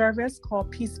counseling service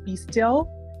called Peace Be Still.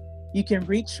 You can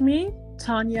reach me,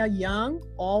 Tanya Young,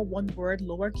 all one word,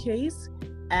 lowercase,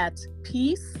 at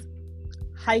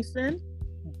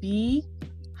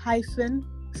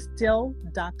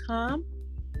peace-be-still.com.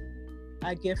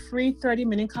 I give free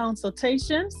 30-minute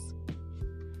consultations.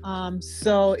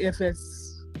 So if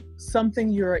it's something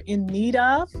you're in need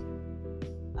of,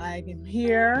 I am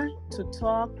here to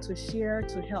talk, to share,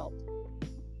 to help.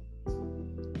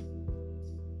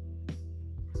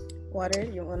 Waddie,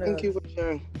 you want to? Thank you for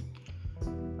sharing.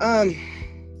 I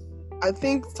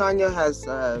think Tanya has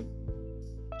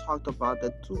talked about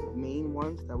the two main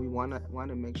ones that we want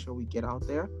to make sure we get out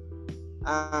there.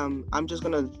 I'm just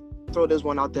gonna throw this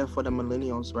one out there for the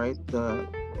millennials, right? The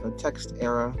text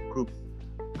era group.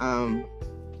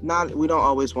 We don't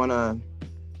always want to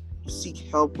seek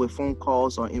help with phone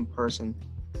calls or in person,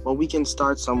 but we can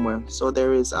start somewhere. So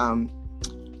there is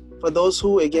for those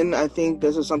who, again, I think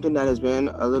this is something that has been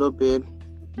a little bit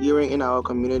hearing in our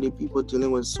community, people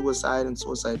dealing with suicide and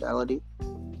suicidality.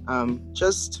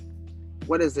 Just,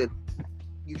 what is it?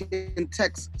 You can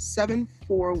text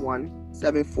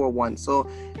 741-741. So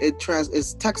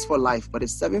it's text for life, but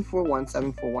it's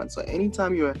 741-741. So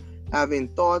anytime you're having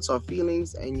thoughts or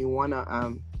feelings and you want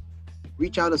to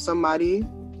reach out to somebody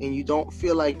and you don't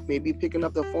feel like maybe picking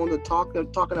up the phone to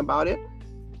talking about it,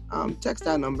 text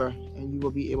that number and you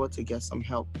will be able to get some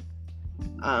help.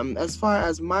 As far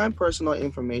as my personal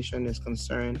information is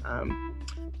concerned,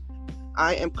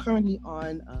 I am currently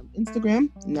on Instagram,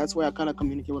 and that's where I kind of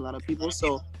communicate with a lot of people.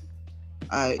 So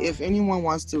if anyone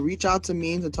wants to reach out to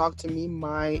me to talk to me,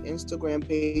 my Instagram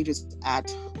page is at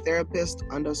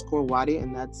therapist_Waddie,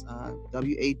 and that's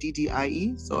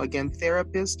WADDIE. So again,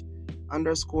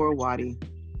 therapist_Waddie.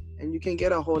 And you can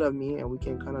get a hold of me and we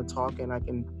can kind of talk and I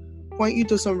can point you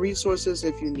to some resources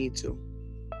if you need to.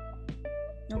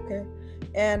 Okay.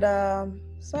 And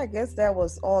so I guess that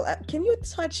was all. Can you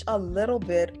touch a little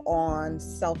bit on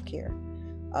self-care?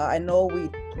 I know we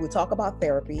talk about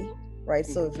therapy, right?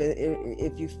 So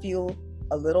if you feel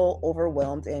a little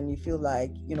overwhelmed and you feel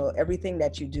like, everything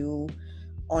that you do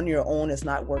on your own is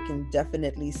not working,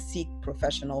 definitely seek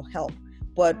professional help.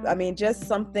 But I mean, just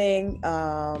some things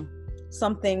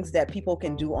that people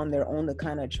can do on their own to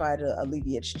kind of try to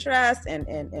alleviate stress and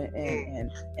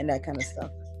that kind of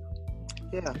stuff.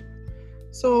 Yeah.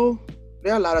 So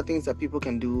there are a lot of things that people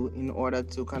can do in order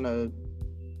to kind of,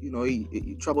 you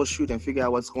troubleshoot and figure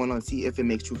out what's going on, see if it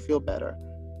makes you feel better.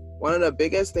 One of the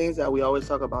biggest things that we always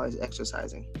talk about is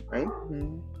exercising, right?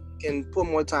 Mm-hmm. You can put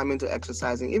more time into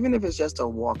exercising, even if it's just a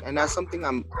walk. And that's something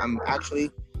I'm actually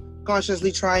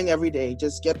consciously trying every day.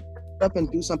 Just get up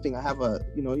and do something. I have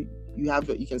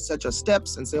you can set your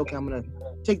steps and say, okay, I'm going to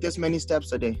take this many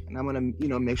steps a day and I'm going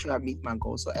to, make sure I meet my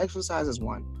goals. So exercise is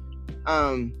one.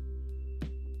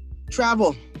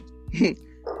 Travel.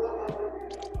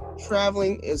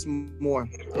 Traveling is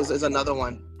another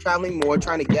one. Traveling more,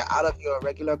 trying to get out of your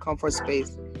regular comfort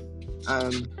space.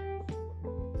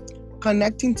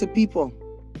 Connecting to people,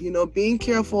 being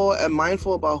careful and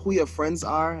mindful about who your friends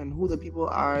are and who the people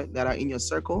are that are in your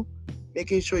circle.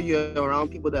 Making sure you're around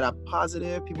people that are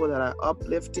positive, people that are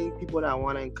uplifting, people that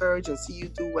want to encourage and see you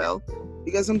do well.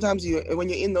 Because sometimes when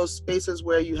you're in those spaces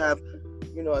where you have,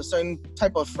 a certain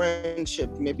type of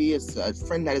friendship, maybe it's a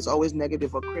friend that is always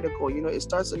negative or critical, it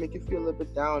starts to make you feel a little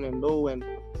bit down and low. And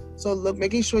so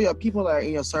making sure your people that are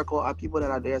in your circle are people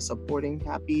that are there supporting,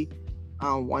 happy,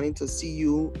 wanting to see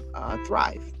you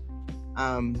thrive.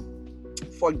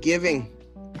 Forgiving.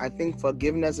 I think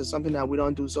forgiveness is something that we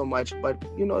don't do so much, but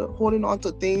holding on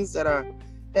to things that are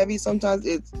heavy, sometimes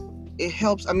it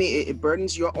helps. I mean, it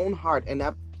burdens your own heart, and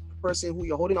that person who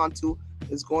you're holding on to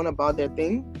is going about their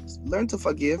thing. Learn to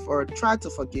forgive or try to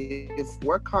forgive,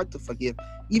 work hard to forgive.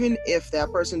 Even if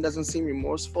that person doesn't seem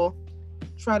remorseful,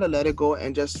 try to let it go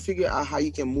and just figure out how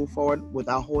you can move forward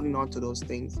without holding on to those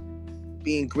things.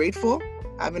 Being grateful,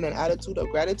 having an attitude of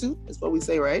gratitude is what we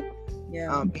say, right?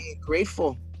 Yeah. Being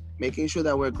grateful, making sure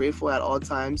that we're grateful at all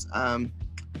times.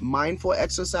 Mindful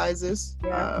exercises.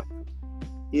 Yeah.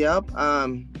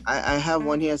 I have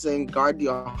one here saying guard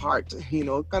your heart.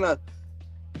 Kind of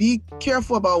be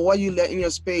careful about what you let in your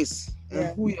space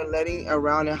and who you're letting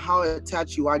around and how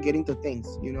attached you are getting to things.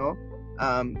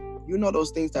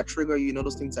 Those things that trigger you,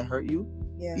 those things that hurt you.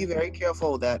 Yeah. Be very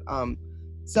careful that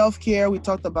self-care, we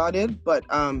talked about it, but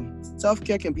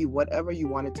self-care can be whatever you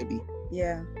want it to be.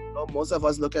 Yeah. Most of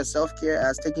us look at self-care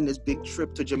as taking this big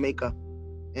trip to Jamaica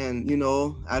and,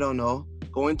 I don't know,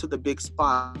 going to the big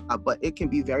spa, but it can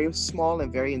be very small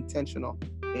and very intentional.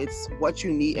 It's what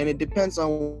you need, and it depends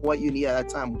on what you need at a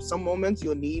time. Some moments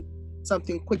you'll need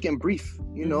something quick and brief,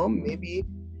 maybe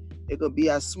it could be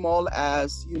as small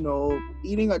as,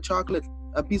 eating a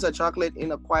piece of chocolate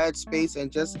in a quiet space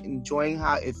and just enjoying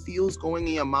how it feels going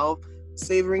in your mouth,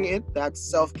 savoring it. That's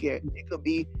self-care. It could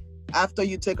be after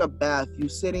you take a bath, you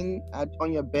sitting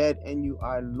on your bed and you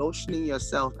are lotioning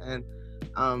yourself and,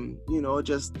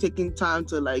 just taking time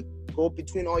to like go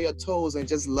between all your toes and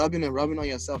just loving and rubbing on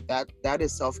yourself. That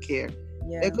is self-care.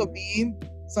 Yeah. It could be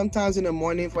sometimes in the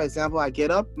morning, for example, I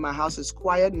get up, my house is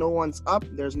quiet, no one's up,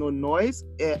 there's no noise.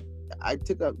 I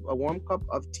take a warm cup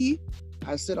of tea,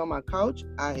 I sit on my couch,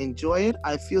 I enjoy it,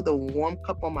 I feel the warm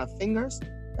cup on my fingers.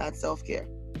 That's self-care.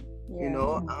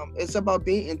 Yeah. It's about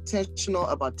being intentional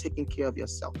about taking care of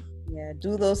yourself. Yeah,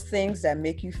 do those things that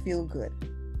make you feel good.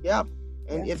 Yeah.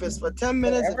 And if it's for 10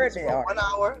 minutes, if it's for 1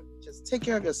 hour, just take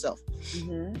care of yourself.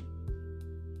 Mm-hmm.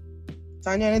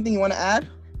 Tanya, anything you want to add?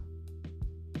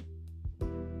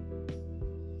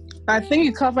 I think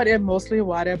you covered it mostly,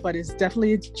 Waddie, but it's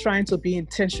definitely trying to be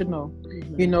intentional.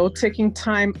 Mm-hmm. Taking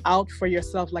time out for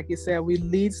yourself. Like you said, we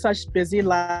lead such busy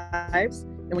lives.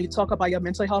 And when you talk about your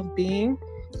mental health being,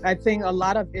 I think a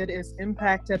lot of it is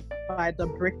impacted by the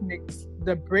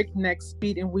breakneck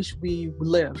speed in which we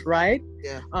live, right?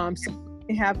 Yeah. So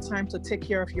you have time to take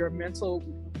care of your mental.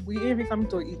 We even come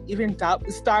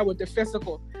to start with the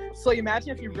physical. So imagine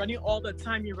if you're running all the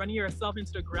time, you're running yourself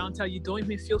into the ground till you don't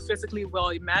even feel physically well.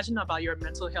 Imagine about your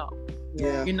mental health.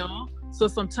 Yeah. So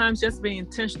sometimes just being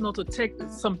intentional to take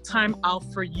some time out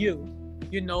for you,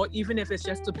 even if it's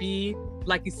just to be,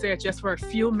 like you said, just for a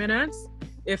few minutes,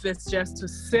 if it's just to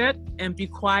sit and be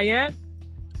quiet,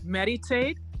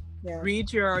 meditate,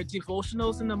 read your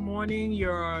devotionals in the morning,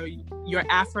 your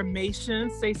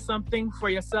affirmations, say something for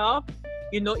yourself.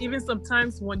 Even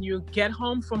sometimes when you get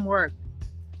home from work,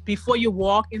 before you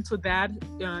walk into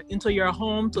your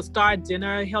home to start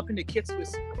dinner, helping the kids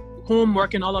with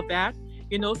homework and all of that,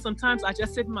 sometimes I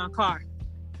just sit in my car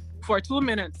for 2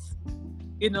 minutes,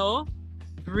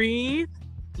 breathe,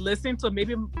 listen to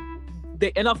maybe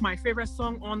the end of my favorite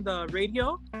song on the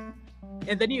radio,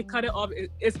 and then you cut it off.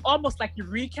 It's almost like you're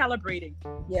recalibrating.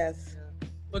 Yes.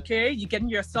 Okay, you're getting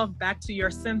yourself back to your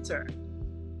center.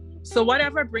 So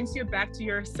whatever brings you back to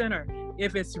your center,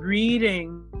 if it's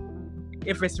reading,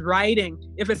 if it's writing,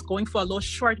 if it's going for a little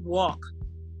short walk,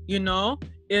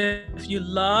 if you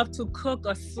love to cook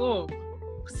or sew,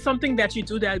 something that you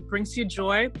do that brings you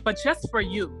joy, but just for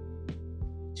you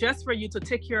to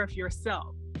take care of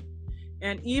yourself.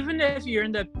 And even if you're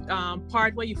in the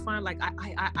part where you find like,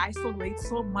 I isolate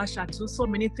so much, I do so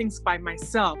many things by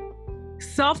myself.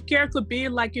 Self-care could be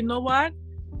like, you know what?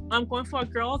 I'm going for a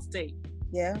girls' date.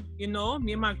 Yeah.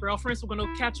 Me and my girlfriends, we're going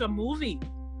to catch a movie.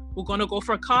 We're going to go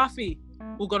for coffee.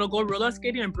 We're going to go roller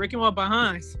skating and breaking our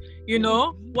behinds.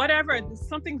 Whatever.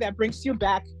 Something that brings you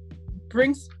back,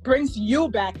 brings you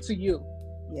back to you.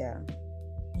 Yeah.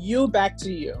 You back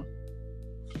to you.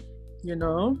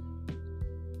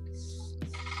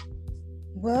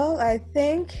 Well, I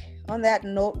think on that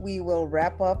note, we will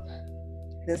wrap up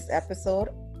this episode.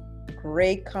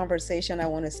 Great conversation. I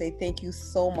want to say thank you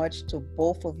so much to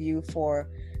both of you for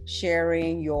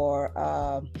sharing your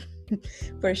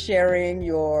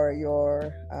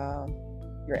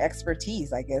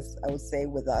expertise, I guess I would say,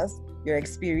 with us, your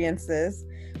experiences.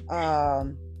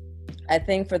 I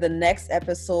think for the next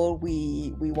episode,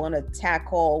 we want to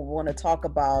talk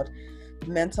about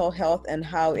mental health and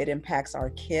how it impacts our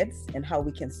kids and how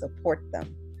we can support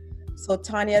them. So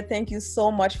Tanya, thank you so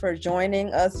much for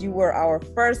joining us. You were our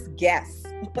first guest.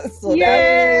 So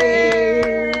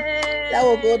that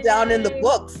will go down in the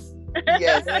books.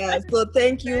 Yes. Yeah. So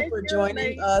thank you for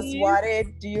joining us.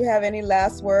 Waddie, do you have any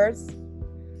last words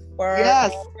for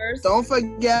Yes. our listeners? Don't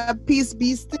forget, peace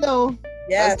be still.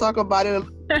 Yes. Let's talk about it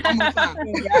one more time.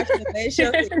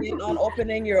 Congratulations again on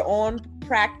opening your own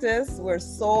practice. We're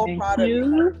so proud of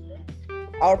you.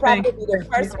 I'll probably be the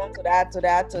first one to that.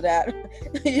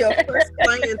 Your first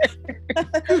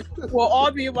client. We'll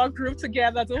all be in one group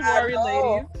together. Don't worry,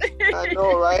 ladies. I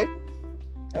know, right?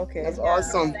 Okay. That's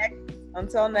awesome.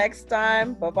 Until next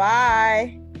time.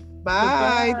 Bye-bye.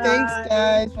 Bye. Thanks,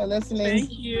 guys, for listening.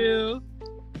 Thank you.